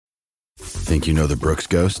Think you know the Brooks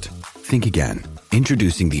Ghost? Think again.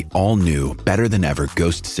 Introducing the all-new, better-than-ever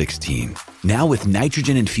Ghost 16. Now with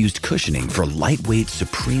nitrogen-infused cushioning for lightweight,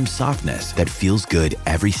 supreme softness that feels good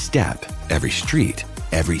every step, every street,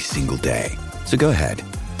 every single day. So go ahead,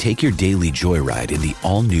 take your daily joyride in the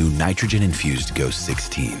all-new nitrogen-infused Ghost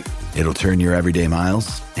 16. It'll turn your everyday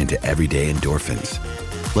miles into everyday endorphins.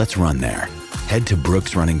 Let's run there. Head to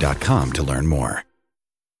brooksrunning.com to learn more.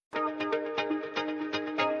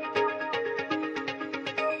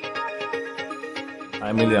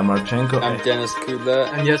 I'm Ilya Marchenko. I'm Dennis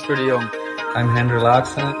Kudla. I'm Jesper de Jong. I'm Henry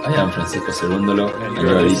Laakson. I am Francisco Cerundolo, and you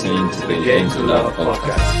are listening to the Game to Love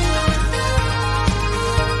podcast.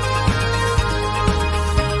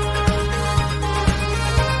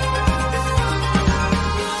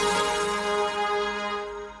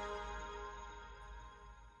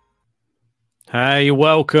 Hey,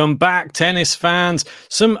 welcome back, tennis fans.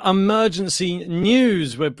 Some emergency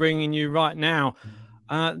news we're bringing you right now.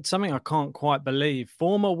 Something I can't quite believe.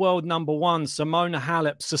 Former world number one, Simona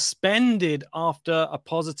Halep, suspended after a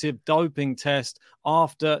positive doping test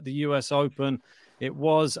after the US Open. It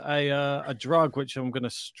was a drug, which I'm going to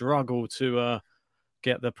struggle to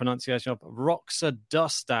get the pronunciation of.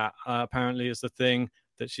 Roxadustat, apparently, is the thing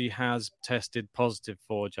that she has tested positive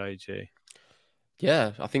for, JG.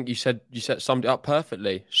 Yeah, I think you summed it up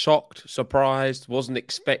perfectly. Shocked, surprised, wasn't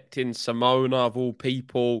expecting Simona, of all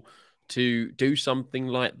people, to do something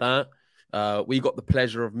like that. We got the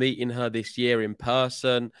pleasure of meeting her this year in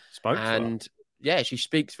person. Yeah, she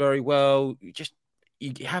speaks very well.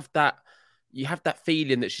 You have that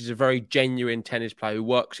feeling that she's a very genuine tennis player who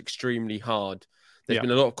works extremely hard. There's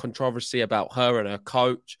been a lot of controversy about her and her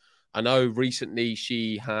coach. I know recently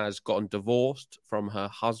she has gotten divorced from her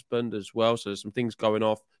husband as well. So there's some things going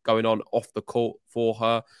on off the court for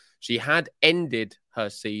her. She had ended her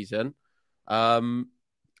season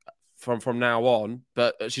from now on,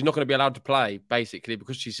 but she's not going to be allowed to play, basically,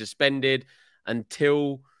 because she's suspended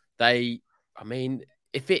until is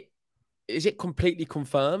it completely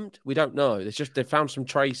confirmed? We don't know. They found some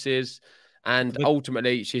traces, and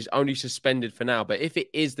ultimately she's only suspended for now. But if it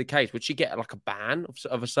is the case, would she get like a ban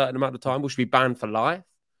of a certain amount of time? Will she be banned for life?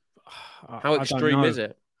 How extreme is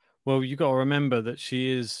it? Well, you got to remember that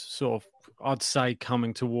she is sort of, I'd say,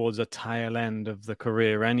 coming towards a tail end of the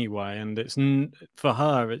career anyway. And it's for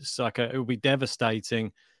her, it's like it would be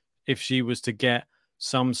devastating if she was to get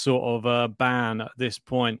some sort of a ban at this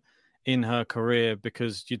point in her career,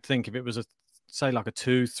 because you'd think if it was like a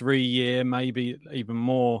 2-3 year, maybe even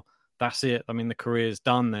more, that's it. I mean, the career's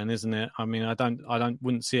done then, isn't it? I mean,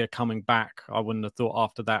 wouldn't see her coming back. I wouldn't have thought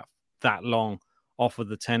after that long off of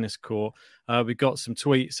the tennis court. We've got some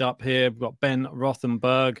tweets up here. We've got Ben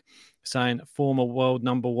Rothenberg saying former world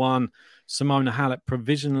number one Simona Halep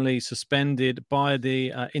provisionally suspended by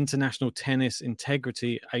the International Tennis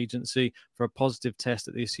Integrity Agency for a positive test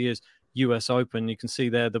at this year's US Open. You can see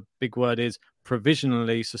there the big word is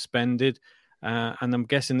provisionally suspended. And I'm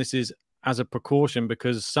guessing this is as a precaution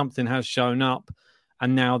because something has shown up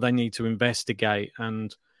and now they need to investigate.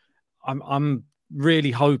 And I'm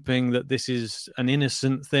really hoping that this is an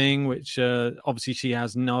innocent thing, which obviously she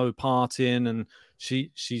has no part in, and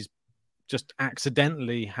she's just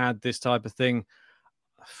accidentally had this type of thing.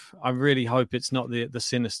 I really hope it's not the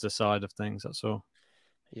sinister side of things, that's all.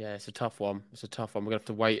 Yeah, it's a tough one. We're going to have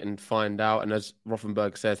to wait and find out. And as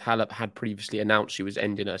Rothenberg says, Halep had previously announced she was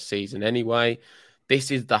ending her season anyway.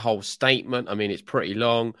 This is the whole statement. I mean, it's pretty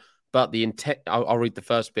long, but I'll read the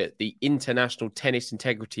first bit. The International Tennis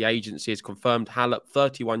Integrity Agency has confirmed Halep,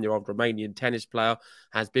 31-year-old Romanian tennis player,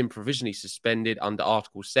 has been provisionally suspended under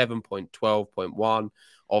Article 7.12.1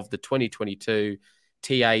 of the 2022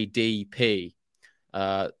 TADP.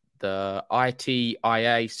 The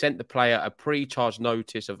ITIA sent the player a pre-charge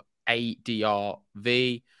notice of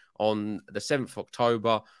ADRV on the 7th of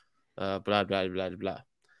October, blah, blah, blah, blah.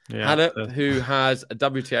 Yeah, Halep, who has a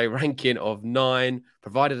WTA ranking of 9,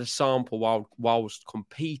 provided a sample whilst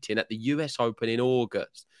competing at the US Open in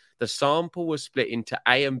August. The sample was split into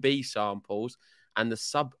A and B samples, and the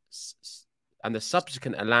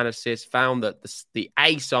subsequent analysis found that the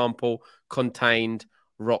A sample contained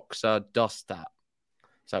Roxadustat.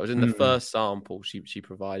 So it was in the first sample she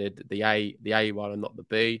provided, the A one and not the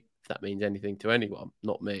B, if that means anything to anyone,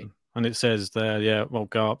 not me. And it says there,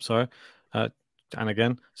 go up, sorry. And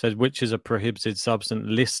again, says which is a prohibited substance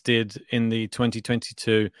listed in the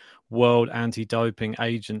 2022 World Anti-Doping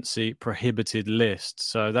Agency prohibited list.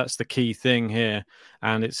 So that's the key thing here.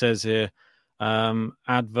 And it says here,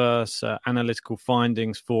 adverse analytical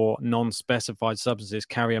findings for non-specified substances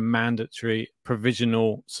carry a mandatory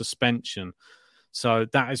provisional suspension. So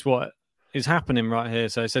that is what is happening right here.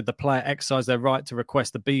 So it said the player exercised their right to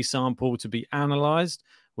request the B sample to be analysed,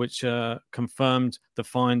 which confirmed the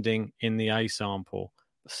finding in the A sample.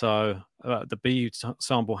 So the B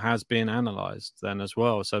sample has been analysed then as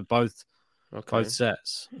well. So both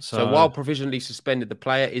sets. So while provisionally suspended, the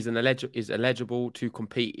player is eligible to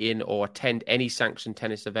compete in or attend any sanctioned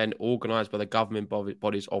tennis event organised by the governing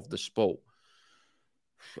bodies of the sport.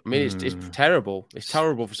 I mean, it's terrible. It's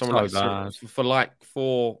terrible for someone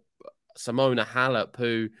for Simona Halep,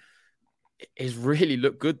 who has really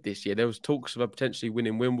looked good this year. There was talks of her potentially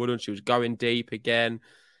winning Wimbledon. She was going deep again,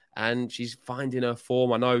 and she's finding her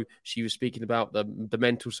form. I know she was speaking about the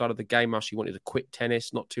mental side of the game, how she wanted to quit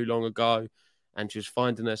tennis not too long ago, and she was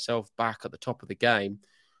finding herself back at the top of the game.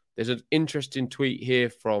 There's an interesting tweet here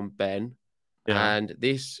from Ben, and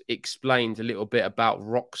this explains a little bit about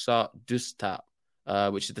Roxa Dustat,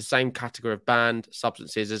 which is the same category of banned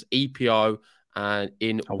substances as EPO and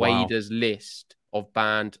in WADA's list of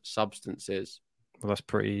banned substances. Well,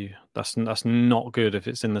 that's not good if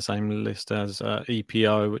it's in the same list as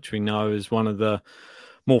EPO, which we know is one of the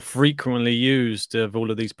more frequently used of all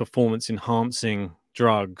of these performance enhancing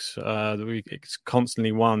drugs. It's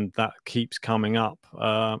constantly one that keeps coming up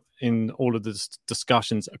in all of the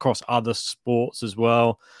discussions across other sports as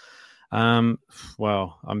well. You've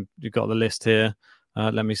got the list here.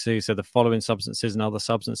 Let me see. So the following substances and other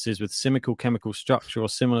substances with similar chemical structure or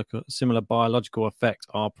similar biological effect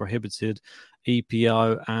are prohibited.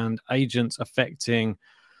 EPO and agents affecting.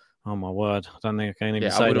 Oh my word! I don't think I can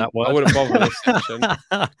even say that word. I wouldn't bother with this section.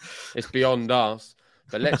 It's beyond us.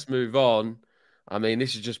 But let's move on. I mean,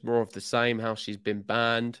 this is just more of the same. How she's been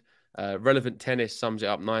banned. Relevant Tennis sums it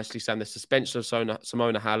up nicely, saying the suspension of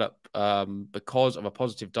Simona Halep because of a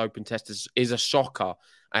positive doping test is a shocker.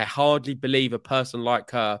 I hardly believe a person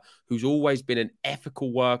like her, who's always been an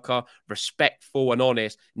ethical worker, respectful and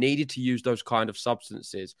honest, needed to use those kind of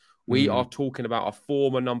substances. We are talking about a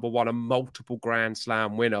former number one, a multiple Grand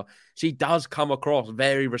Slam winner. She does come across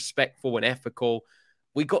very respectful and ethical.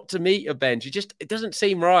 We got to meet her, Ben. It doesn't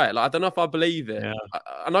seem right. Like, I don't know if I believe it. Yeah.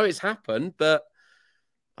 I know it's happened, but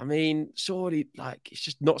I mean, surely, it's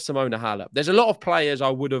just not Simona Halep. There's a lot of players I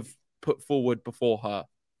would have put forward before her.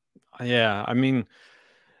 Yeah, I mean,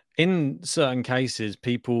 in certain cases,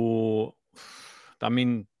 it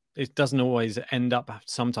doesn't always end up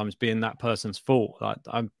sometimes being that person's fault. Like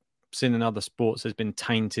I've seen in other sports, there's been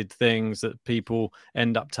tainted things that people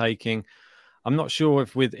end up taking. I'm not sure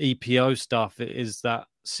if with EPO stuff it is that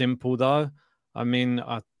simple, though. I mean,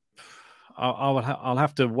 I'll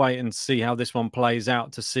have to wait and see how this one plays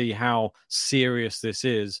out to see how serious this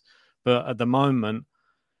is. But at the moment,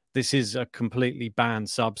 this is a completely banned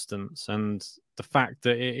substance, and the fact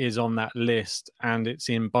that it is on that list and it's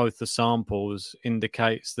in both the samples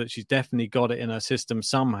indicates that she's definitely got it in her system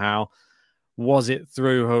somehow. Was it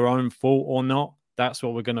through her own fault or not? That's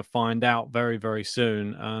what we're going to find out very, very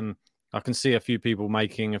soon. And I can see a few people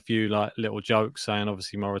making a few little jokes saying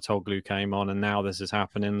obviously Mouratoglou came on and now this is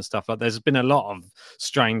happening and stuff. There's been a lot of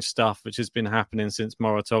strange stuff which has been happening since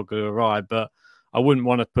Mouratoglou arrived, but I wouldn't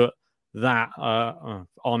want to put that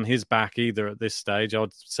on his back either at this stage. I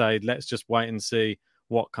would say let's just wait and see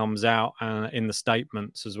what comes out in the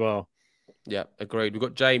statements as well. Yeah, agreed. We've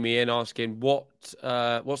got Jamie in asking what's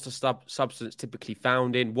the substance typically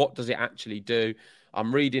found in? What does it actually do?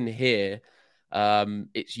 I'm reading here.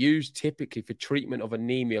 It's used typically for treatment of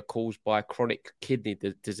anemia caused by chronic kidney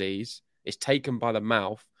disease. It's taken by the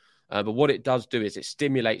mouth, but what it does do is it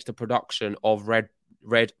stimulates the production of red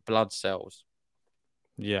blood cells.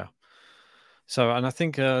 Yeah. So, and I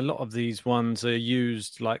think a lot of these ones are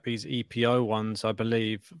used, like these EPO ones, I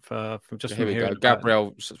believe. From here we go.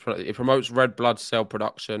 Gabriel, it promotes red blood cell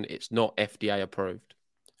production. It's not FDA approved.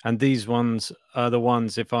 And these ones are the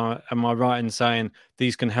ones, am I right in saying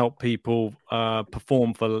these can help people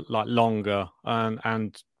perform for longer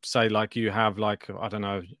and say you have I don't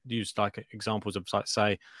know, use examples of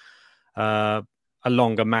say a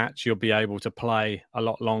longer match, you'll be able to play a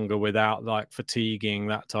lot longer without fatiguing,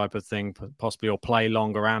 that type of thing, possibly, or play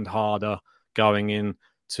longer and harder going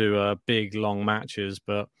into big long matches,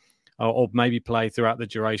 but or maybe play throughout the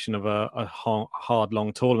duration of a hard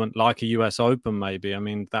long tournament like a US Open maybe. I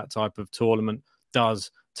mean, that type of tournament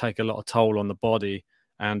does take a lot of toll on the body,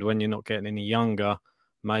 and when you're not getting any younger,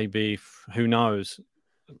 maybe, who knows,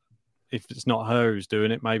 if it's not her who's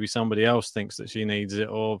doing it, maybe somebody else thinks that she needs it,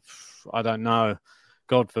 or I don't know.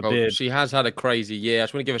 God forbid. Well, she has had a crazy year. I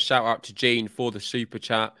just want to give a shout out to Gene for the super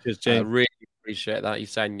chat. Cheers, Gene. Really appreciate that.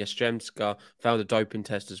 He's saying Yastremska found a doping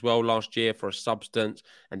test as well last year for a substance,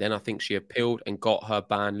 and then I think she appealed and got her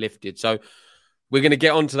ban lifted. So we're going to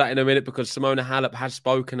get onto that in a minute because Simona Halep has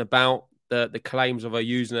spoken about the claims of her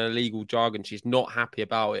using an illegal jargon. She's not happy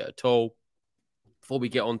about it at all. Before we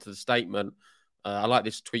get on to the statement, I like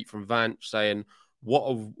this tweet from Vance saying, what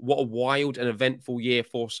a wild and eventful year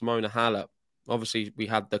for Simona Halep. Obviously, we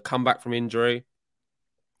had the comeback from injury,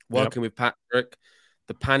 working with Patrick,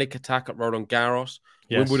 the panic attack at Roland Garros,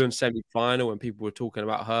 Wimbledon semi-final, and people were talking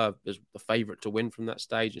about her as the favourite to win from that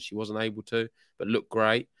stage, and she wasn't able to, but looked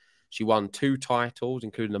great. She won 2 titles,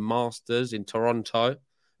 including the Masters in Toronto.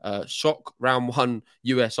 Shock round 1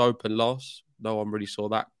 US Open loss. No one really saw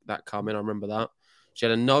that coming. I remember that. She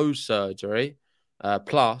had a nose surgery,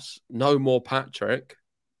 plus no more Patrick,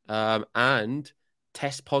 and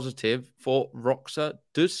test positive for Roxa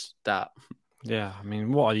Dustat. Yeah, I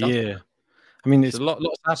mean, what a year. I mean, it's a lot's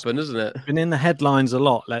happened, isn't it? Been in the headlines a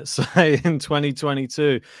lot, let's say, in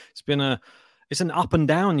 2022. It's an up and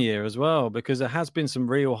down year as well, because there has been some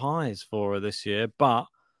real highs for her this year. But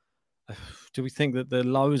do we think that the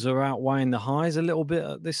lows are outweighing the highs a little bit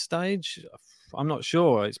at this stage? I'm not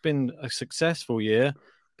sure. It's been a successful year,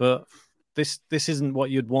 but this isn't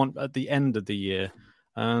what you'd want at the end of the year.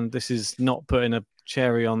 And this is not putting a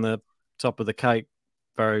cherry on the top of the cake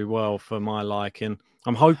very well for my liking.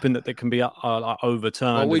 I'm hoping that it can be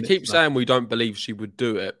overturned. Well, we keep saying we don't believe she would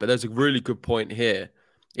do it, but there's a really good point here.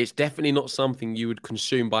 It's definitely not something you would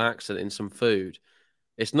consume by accident in some food.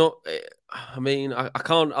 It's not. I mean, I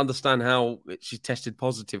can't understand how she tested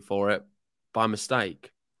positive for it by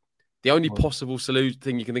mistake. The only possible solution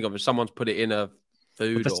thing you can think of is someone's put it in a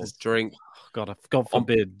food or drink. God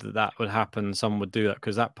forbid that would happen. Someone would do that,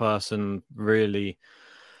 because that person really,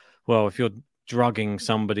 well, if you're drugging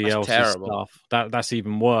somebody else's stuff, that's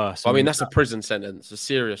even worse. I mean, that's a prison sentence, a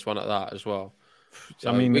serious one at that as well. So,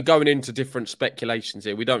 I mean, we're going into different speculations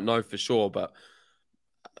here. We don't know for sure, but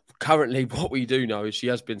currently what we do know is she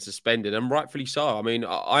has been suspended, and rightfully so. I mean,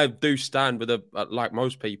 I do stand with her, like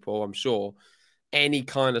most people, I'm sure. Any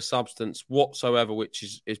kind of substance whatsoever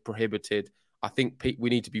which is prohibited, I think we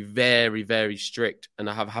need to be very, very strict and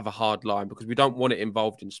have a hard line, because we don't want it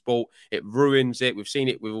involved in sport. It ruins it. We've seen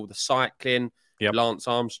it with all the cycling, Lance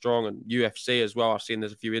Armstrong, and UFC as well. I've seen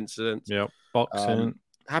there's a few incidents. Boxing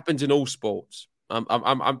happens in all sports.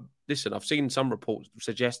 Listen, I've seen some reports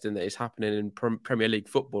suggesting that it's happening in Premier League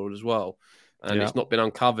football as well, and it's not been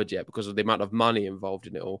uncovered yet because of the amount of money involved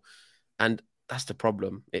in it all. And that's the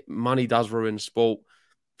problem. Money does ruin sport.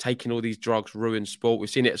 Taking all these drugs ruins sport. We've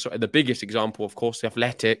seen it. The biggest example, of course, the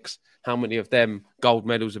athletics. How many of them gold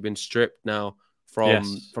medals have been stripped now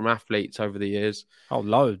from athletes over the years? Oh,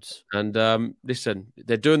 loads. And listen,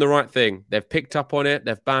 they're doing the right thing. They've picked up on it.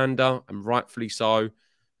 They've banned her, and rightfully so.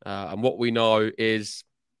 And what we know is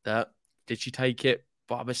that, did she take it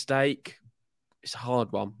by mistake? It's a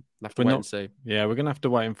hard one. We'll have to wait and see. Yeah, we're going to have to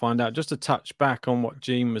wait and find out. Just to touch back on what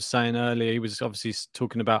Gene was saying earlier, he was obviously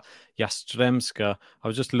talking about Yastremska. I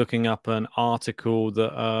was just looking up an article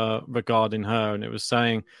that regarding her, and it was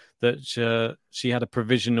saying that she had a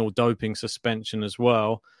provisional doping suspension as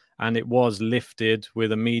well, and it was lifted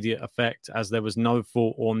with immediate effect as there was no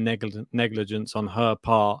fault or negligence on her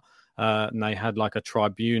part. And they had like a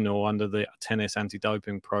tribunal under the tennis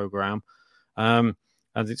anti-doping program.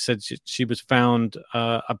 As it said, she was found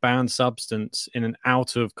a banned substance in an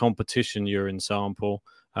out-of-competition urine sample.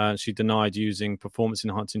 She denied using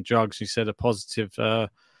performance-enhancing drugs. She said a positive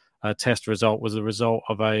test result was the result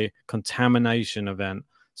of a contamination event.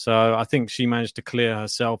 So I think she managed to clear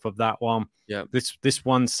herself of that one. Yeah. This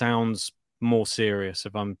one sounds more serious,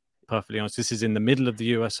 if I'm perfectly honest. This is in the middle of the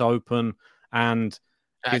US Open, and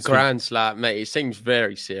at Grand Slam, mate, it seems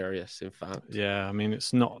very serious, in fact. Yeah, I mean,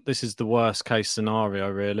 it's not. This is the worst case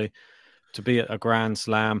scenario, really, to be at a Grand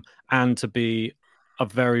Slam and to be a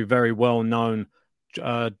very, very well-known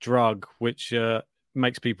drug, which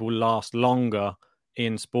makes people last longer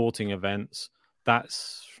in sporting events.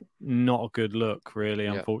 That's not a good look, really,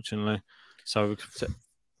 unfortunately. So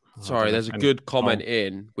sorry, there's a good comment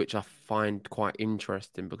in, which I find quite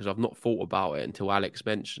interesting, because I've not thought about it until Alex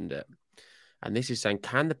mentioned it. And this is saying,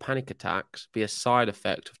 can the panic attacks be a side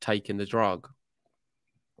effect of taking the drug?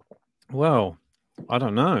 Well, I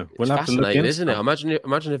don't know. We'll have to look into, isn't it?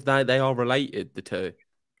 Imagine if they are related, the two.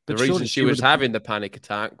 The reason she was having the panic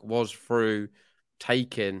attack was through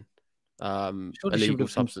taking illegal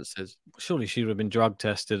substances. Surely she would have been drug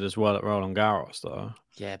tested as well at Roland Garros, though.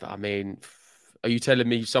 Yeah, but I mean, are you telling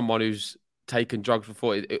me someone who's taken drugs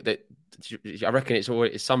before, I reckon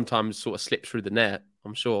it sometimes sort of slips through the net,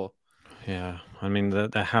 I'm sure. Yeah, I mean,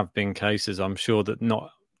 there have been cases, I'm sure, that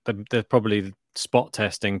they're probably spot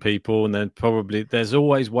testing people, and there's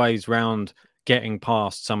always ways round getting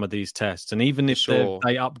past some of these tests. And even if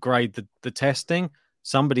they upgrade the testing,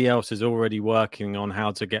 Somebody else is already working on how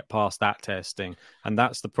to get past that testing. And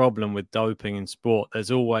that's the problem with doping in sport. There's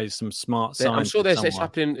always some smart scientist I'm sure it's somewhere.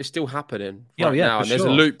 happening. It's still happening Yeah, right now. for And there's a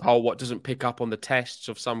sure. loophole what doesn't pick up on the tests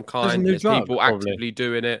of some There's a kind. new There's drug, people probably. actively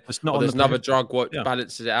doing it. It's not or on there's the another paper. drug what Yeah.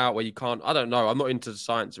 balances it out where you can't. I don't know. I'm not into the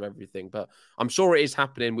science of everything, but I'm sure it is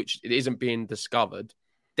happening, which it isn't being discovered.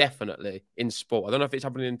 Definitely in sport. I don't know if it's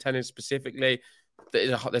happening in tennis specifically.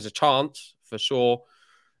 There's a chance for sure.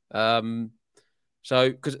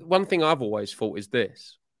 So, because one thing I've always thought is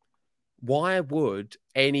this: why would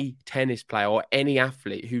any tennis player or any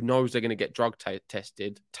athlete who knows they're going to get drug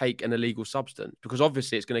tested take an illegal substance? Because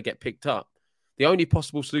obviously it's going to get picked up. The only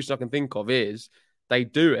possible solution I can think of is they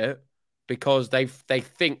do it because they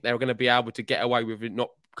think they're going to be able to get away with it not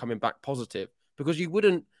coming back positive. Because you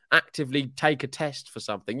wouldn't actively take a test for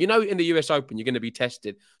something. You know, in the US Open, you're going to be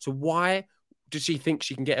tested. So why does she think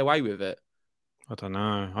she can get away with it? I don't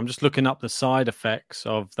know. I'm just looking up the side effects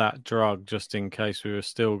of that drug just in case we were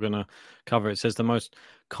still going to cover it. It says the most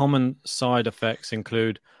common side effects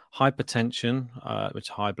include hypertension, which is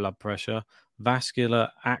high blood pressure, vascular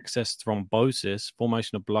access thrombosis,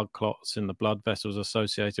 formation of blood clots in the blood vessels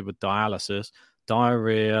associated with dialysis,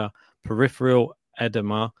 diarrhea, peripheral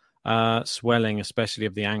edema, swelling, especially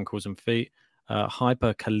of the ankles and feet,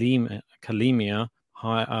 hyperkalemia,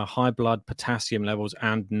 high blood potassium levels,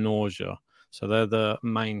 and nausea. So they're the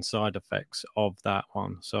main side effects of that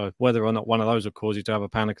one. So whether or not one of those will cause you to have a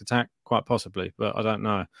panic attack, quite possibly, but I don't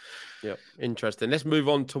know. Yep, interesting. Let's move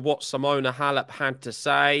on to what Simona Halep had to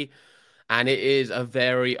say. And it is a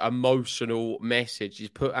very emotional message. She's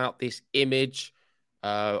put out this image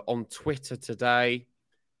on Twitter today.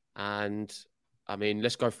 And, I mean,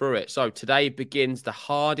 let's go through it. So today begins the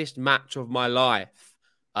hardest match of my life,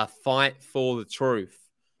 a fight for the truth.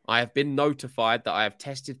 I have been notified that I have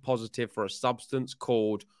tested positive for a substance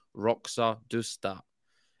called roxadustat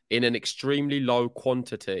in an extremely low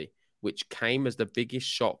quantity, which came as the biggest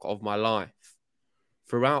shock of my life.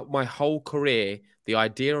 Throughout my whole career, the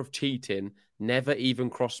idea of cheating never even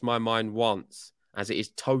crossed my mind once, as it is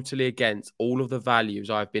totally against all of the values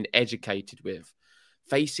I've been educated with.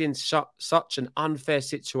 Facing such an unfair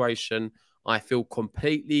situation, I feel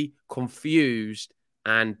completely confused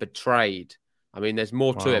and betrayed. I mean, there's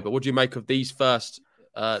more to it, but what do you make of these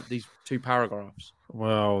these two paragraphs?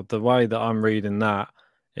 Well, the way that I'm reading that,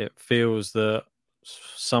 it feels that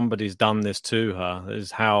somebody's done this to her, is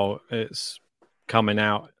how it's coming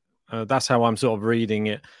out. That's how I'm sort of reading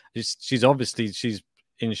it. She's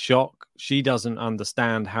in shock. She doesn't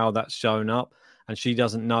understand how that's shown up, and she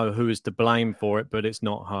doesn't know who is to blame for it, but it's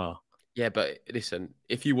not her. Yeah, but listen,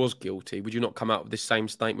 if you was guilty, would you not come out with this same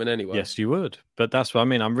statement anyway? Yes, you would. But that's what I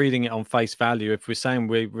mean. I'm reading it on face value. If we're saying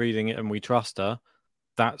we're reading it and we trust her,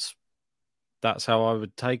 that's how I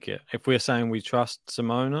would take it. If we're saying we trust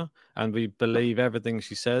Simona and we believe everything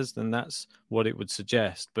she says, then that's what it would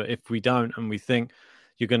suggest. But if we don't and we think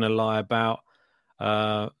you're going to lie about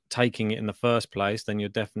taking it in the first place, then you'll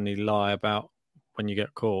definitely lie about when you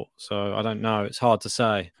get caught. So I don't know. It's hard to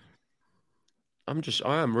say.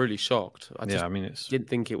 I am really shocked. I didn't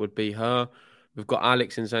think it would be her. We've got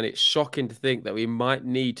Alex in saying it's shocking to think that we might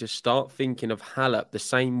need to start thinking of Halep the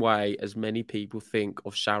same way as many people think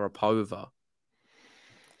of Sharapova.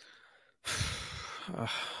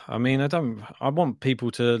 I mean, I want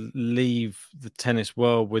people to leave the tennis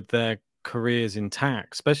world with their careers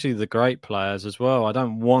intact, especially the great players as well. I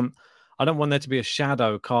don't want there to be a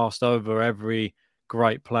shadow cast over every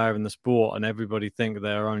great player in the sport and everybody think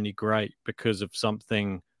they're only great because of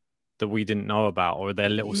something that we didn't know about or their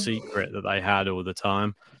little secret that they had all the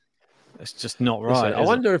time. It's just not right. Listen, I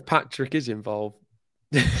wonder if Patrick is involved.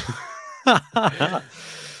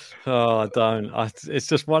 Oh, I don't. It's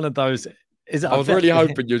just one of those. I was really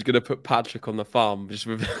hoping you was going to put Patrick on the farm just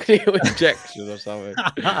with an injection or something.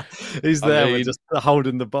 He's there with just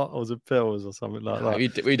holding the bottles of pills or something like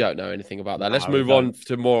that. We don't know anything about that. Let's move on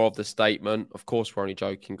to more of the statement. Of course, we're only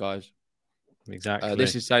joking, guys. Exactly.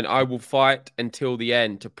 This is saying, I will fight until the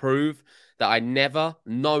end to prove that I never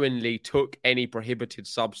knowingly took any prohibited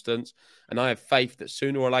substance, and I have faith that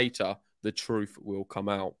sooner or later the truth will come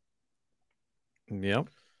out. Yep.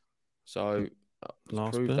 So,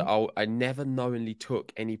 prove that I never knowingly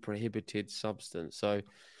took any prohibited substance. So,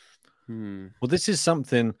 well, this is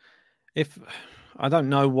something. If I don't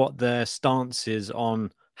know what their stance is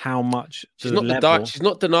on how much she's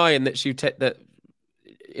not denying that she that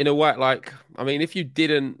in a way. Like, I mean, if you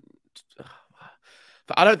didn't,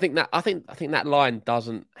 but I don't think that. I think that line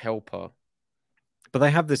doesn't help her. But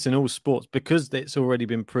they have this in all sports because it's already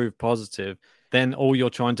been proved positive. then all you're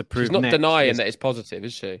trying to prove She's not next denying is... that it's positive,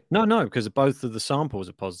 is she? No, because both of the samples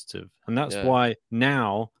are positive. And that's why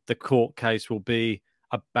now the court case will be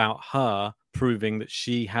about her proving that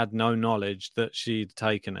she had no knowledge that she'd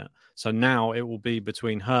taken it. So now it will be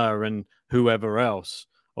between her and whoever else.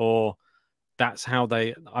 Or that's how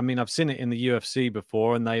they... I mean, I've seen it in the UFC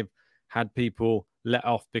before, and they've had people let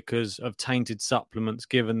off because of tainted supplements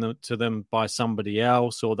given to them by somebody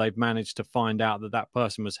else, or they've managed to find out that that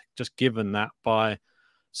person was just given that by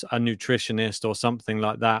a nutritionist or something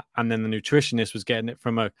like that, and then the nutritionist was getting it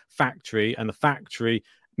from a factory, and the factory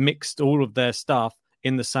mixed all of their stuff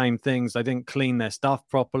in the same things. They didn't clean their stuff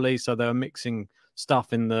properly, so they were mixing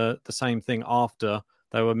stuff in the same thing after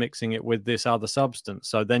they were mixing it with this other substance.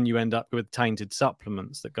 So then you end up with tainted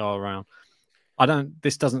supplements that go around.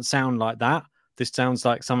 This doesn't sound like that. This sounds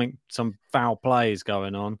like some foul play is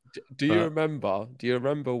going on. Do you remember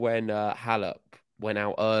when Halep went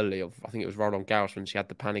out early I think it was Roland Garros when she had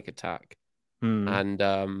the panic attack,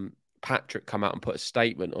 and Patrick come out and put a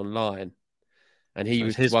statement online, and he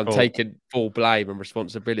was the one taking full blame and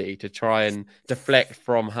responsibility to try and deflect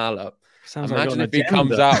from Halep. Imagine if he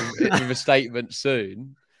comes out with a statement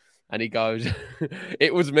soon and he goes,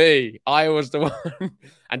 "It was me. I was the one,"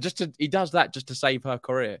 and he does that just to save her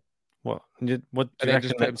career. What do you then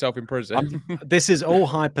just put himself in prison. This is all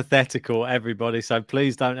hypothetical, everybody. So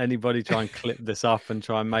please don't anybody try and clip this up and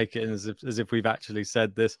try and make it as if we've actually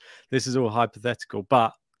said this. This is all hypothetical.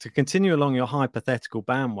 But to continue along your hypothetical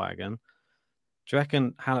bandwagon, do you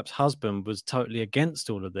reckon Halep's husband was totally against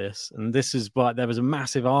all of this? And this is why there was a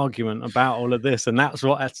massive argument about all of this. And that's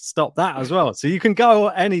what had to stop that as well. So you can go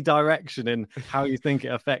any direction in how you think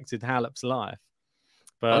it affected Halep's life.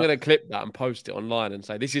 But I'm going to clip that and post it online and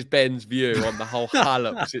say, this is Ben's view on the whole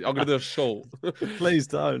Halep. I'm going to do a short. Please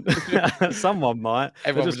don't. Someone might.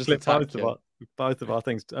 Everyone will just clip both of our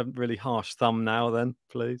things. A really harsh thumbnail then,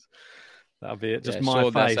 please. That'll be it. Just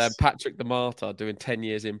my face. That's Patrick the Martyr doing 10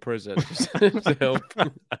 years in prison.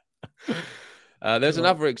 There's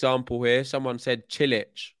another example here. Someone said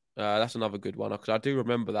Cilic. That's another good one, because I do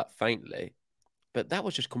remember that faintly. But that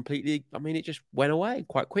was just completely... I mean, it just went away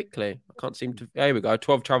quite quickly. I can't seem to... Here we go.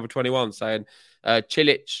 12 Travel 21 saying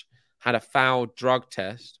Cilic had a foul drug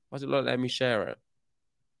test. Why does it not let me share it?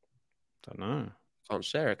 Don't know. Can't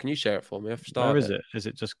share it. Can you share it for me? I've started. Where is it? Is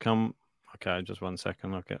it just come... Okay, just 1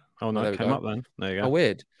 second. Okay. Oh, no, it came up then. There you go. Oh,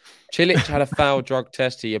 weird. Cilic had a foul drug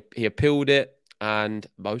test. He appealed it, and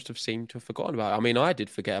most have seemed to have forgotten about it. I mean, I did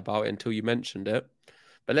forget about it until you mentioned it.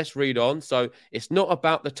 But let's read on. So it's not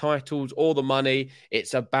about the titles or the money.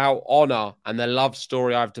 It's about honor and the love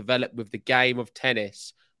story I've developed with the game of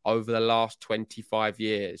tennis over the last 25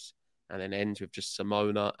 years. And then ends with just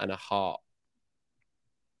Simona and a heart.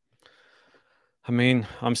 I mean,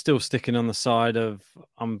 I'm still sticking on the side of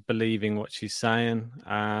I'm believing what she's saying,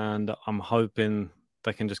 and I'm hoping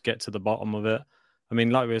they can just get to the bottom of it. I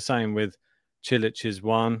mean, like we were saying with Cilic's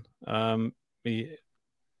one,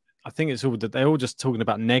 I think it's all that they're all just talking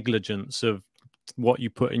about negligence of what you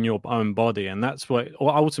put in your own body. And that's what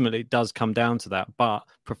ultimately it does come down to that. But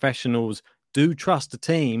professionals do trust the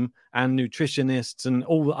team and nutritionists and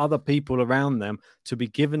all the other people around them to be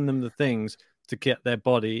giving them the things to get their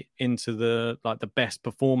body into the best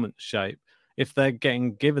performance shape. If they're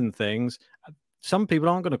getting given things, some people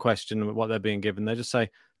aren't going to question what they're being given. They just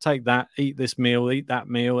say, take that, eat this meal, eat that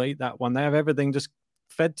meal, eat that one. They have everything just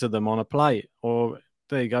fed to them on a plate, or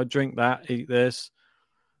there you go, drink that, eat this.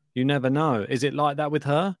 You never know. Is it like that with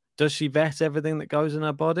her? Does she vet everything that goes in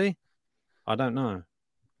her body? I don't know.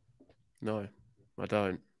 No, I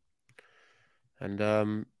don't. And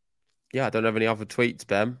I don't have any other tweets,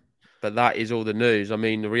 Ben, but that is all the news. I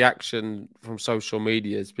mean, the reaction from social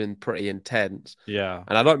media has been pretty intense. Yeah.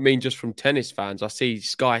 And I don't mean just from tennis fans. I see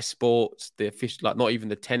Sky Sports, the official, not even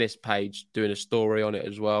the tennis page, doing a story on it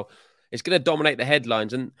as well. It's going to dominate the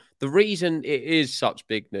headlines. And the reason it is such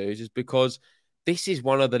big news is because this is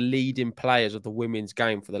one of the leading players of the women's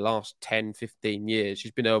game for the last 10, 15 years.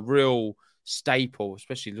 She's been a real staple,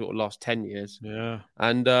 especially the last 10 years. Yeah.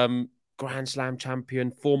 And Grand Slam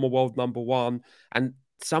champion, former world number one, and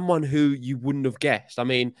someone who you wouldn't have guessed. I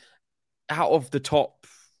mean, out of the top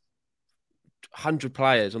 100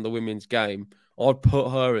 players on the women's game, I'd put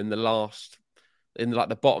her in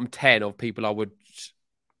the bottom 10 of people I would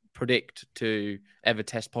predict to ever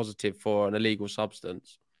test positive for an illegal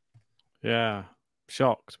substance. Yeah,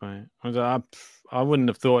 shocked, mate. I wouldn't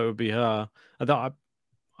have thought it would be her.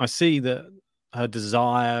 I see that her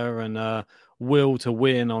desire and will to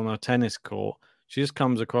win on a tennis court. She just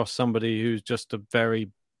comes across somebody who's just a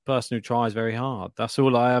very person who tries very hard. That's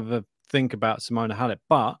all I ever think about Simona Halep.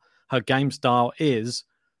 But her game style is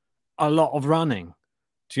a lot of running.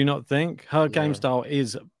 Do you not think her game style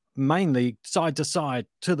is mainly side to side,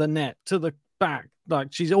 to the net, to the back? Like,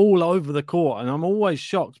 she's all over the court, and I'm always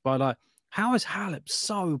shocked by, like, how is Halep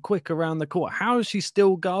so quick around the court? How is she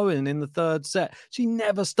still going in the third set? She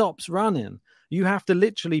never stops running. You have to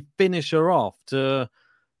literally finish her off to,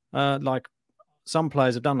 like some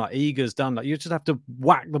players have done, like Iga's done. Like, you just have to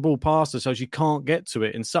whack the ball past her so she can't get to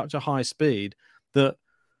it in such a high speed that,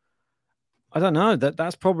 I don't know,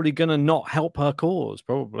 that's probably going to not help her cause,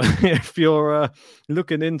 probably. If you're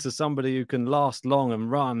looking into somebody who can last long and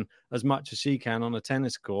run as much as she can on a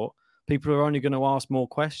tennis court, people are only going to ask more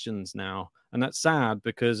questions now. And that's sad,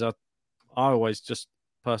 because I always just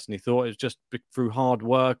personally thought it was just through hard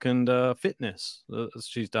work and fitness that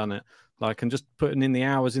she's done it. Like, and just putting in the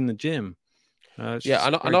hours in the gym. I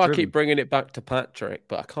know I keep bringing it back to Patrick,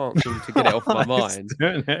 but I can't seem to get it off my mind.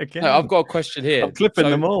 Doing it again. No, I've got a question here. I'm clipping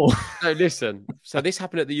them all. No, listen. So this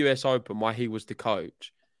happened at the US Open while he was the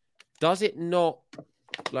coach. Does it not,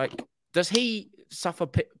 like, does he suffer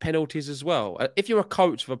penalties as well? If you're a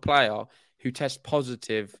coach of a player who tests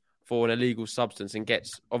positive for an illegal substance and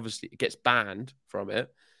gets banned from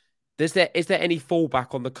it, is there any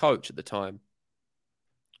fallback on the coach at the time?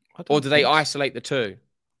 Or do they isolate the two?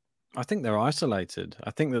 I think they're isolated.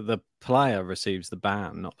 I think that the player receives the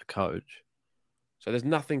ban, not the coach. So there's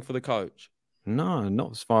nothing for the coach? No,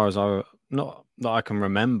 not as far as not that I can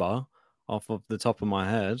remember off of the top of my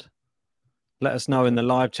head. Let us know in the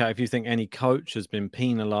live chat if you think any coach has been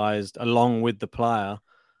penalised along with the player.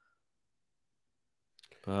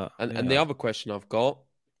 But and the other question I've got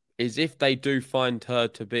is, if they do find her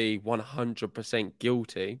to be 100%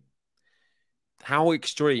 guilty, how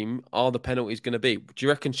extreme are the penalties going to be? Do you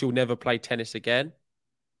reckon she'll never play tennis again?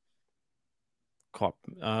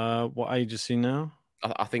 What age is she now?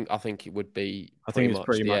 I think it would be. I think it's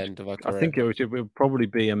pretty much the end of her career. I think it would probably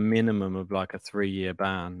be a minimum of like a 3-year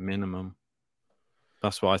ban, minimum.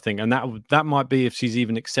 That's what I think, and that might be if she's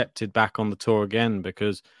even accepted back on the tour again,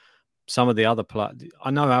 because some of the other players, I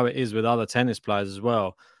know how it is with other tennis players as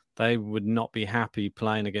well. They would not be happy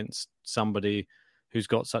playing against somebody who's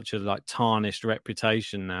got such a like tarnished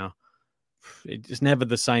reputation now. It's never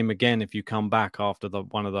the same again if you come back after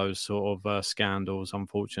one of those sort of scandals,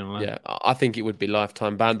 unfortunately. Yeah, I think it would be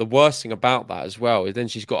lifetime ban. The worst thing about that as well is then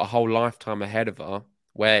she's got a whole lifetime ahead of her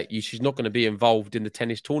where she's not going to be involved in the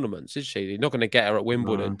tennis tournaments, is she? You're not going to get her at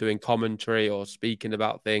Wimbledon doing commentary or speaking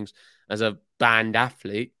about things as a banned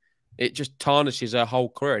athlete. It just tarnishes her whole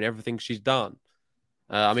career and everything she's done.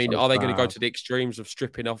 Are they going to go to the extremes of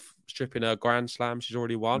stripping her Grand Slam she's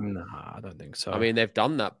already won? No, I don't think so. I mean, they've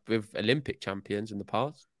done that with Olympic champions in the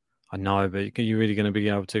past. I know, but are you really going to be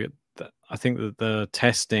able to get I think that the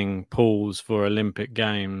testing pools for Olympic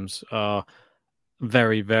Games are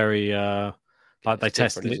very, very like they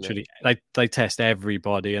test literally they test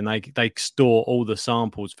everybody, and they store all the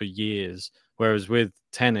samples for years. Whereas with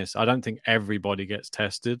tennis, I don't think everybody gets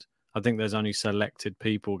tested. I think there's only selected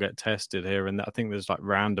people get tested here, and I think there's like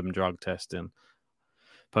random drug testing,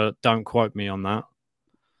 but don't quote me on that.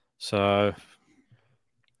 So,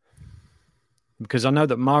 because I know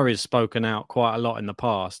that Murray's spoken out quite a lot in the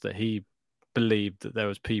past that he believed that there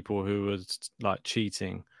was people who was like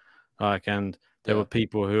cheating, and there were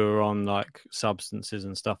people who were on like substances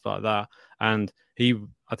and stuff like that. And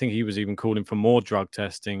I think he was even calling for more drug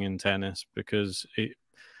testing in tennis, because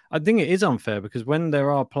I think it is unfair, because when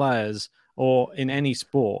there are players, or in any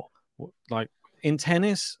sport, like in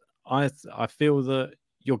tennis, I feel that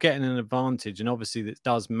you're getting an advantage. And obviously it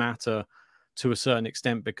does matter to a certain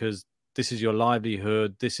extent, because this is your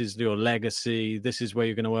livelihood, this is your legacy, this is where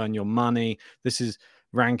you're going to earn your money, this is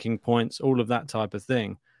ranking points, all of that type of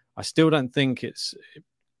thing. I still don't think it's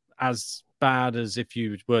as bad as if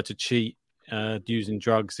you were to cheat using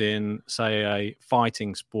drugs in, say, a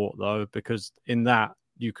fighting sport, though, because in that,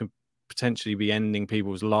 you can potentially be ending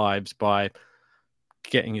people's lives by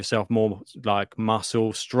getting yourself more like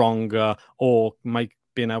muscle, stronger, or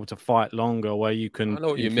being able to fight longer, where you can. I know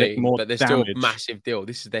what you mean, but there's still a massive deal.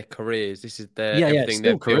 This is their careers. This is their everything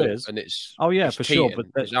they've built, and it's for cheating. Sure,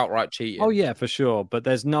 but it's outright cheating. Oh yeah, for sure. But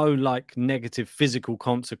there's no like negative physical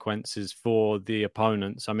consequences for the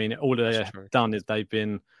opponents. I mean, all they've done is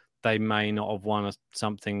they may not have won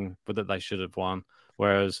something that they should have won.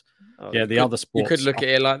 Whereas, the other sports... You could look at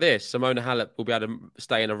it like this. Simona Halep will be able to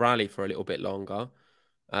stay in a rally for a little bit longer.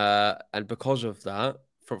 And because of that,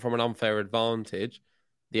 from an unfair advantage,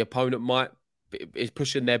 the opponent is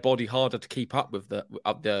pushing their body harder to keep up with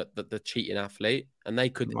the cheating athlete, and they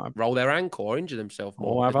could roll their ankle or injure themselves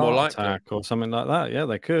more. Or have a heart attack or something like that. Yeah,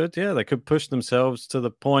 they could. Yeah, they could push themselves to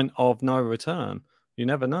the point of no return. You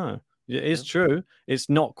never know. It is true. It's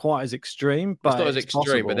not quite as extreme, but it's not as extreme,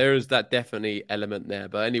 possible. but there is that definitely element there.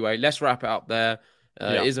 But anyway, let's wrap it up there.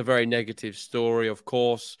 It is a very negative story, of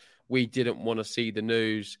course. We didn't want to see the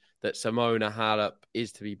news that Simona Halep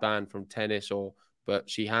is to be banned from tennis, but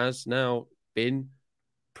she has now been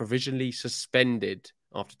provisionally suspended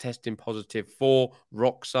after testing positive for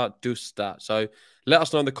roxadustat. So let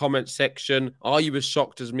us know in the comments section. Are you as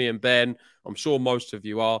shocked as me and Ben? I'm sure most of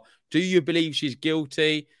you are. Do you believe she's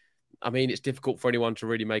guilty? I mean, it's difficult for anyone to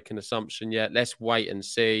really make an assumption yet. Let's wait and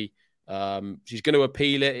see. She's going to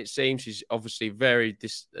appeal it, it seems. She's obviously very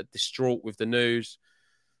distraught with the news.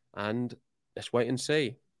 And let's wait and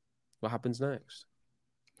see what happens next.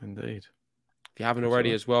 Indeed. If you haven't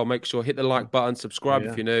already as well, make sure hit the like button, subscribe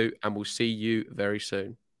if you're new, and we'll see you very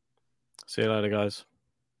soon. See you later, guys.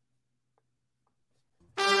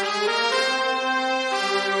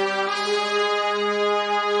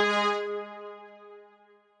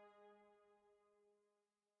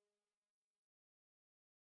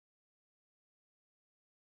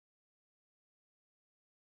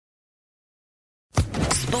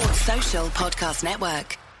 Sports Social Podcast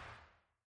Network.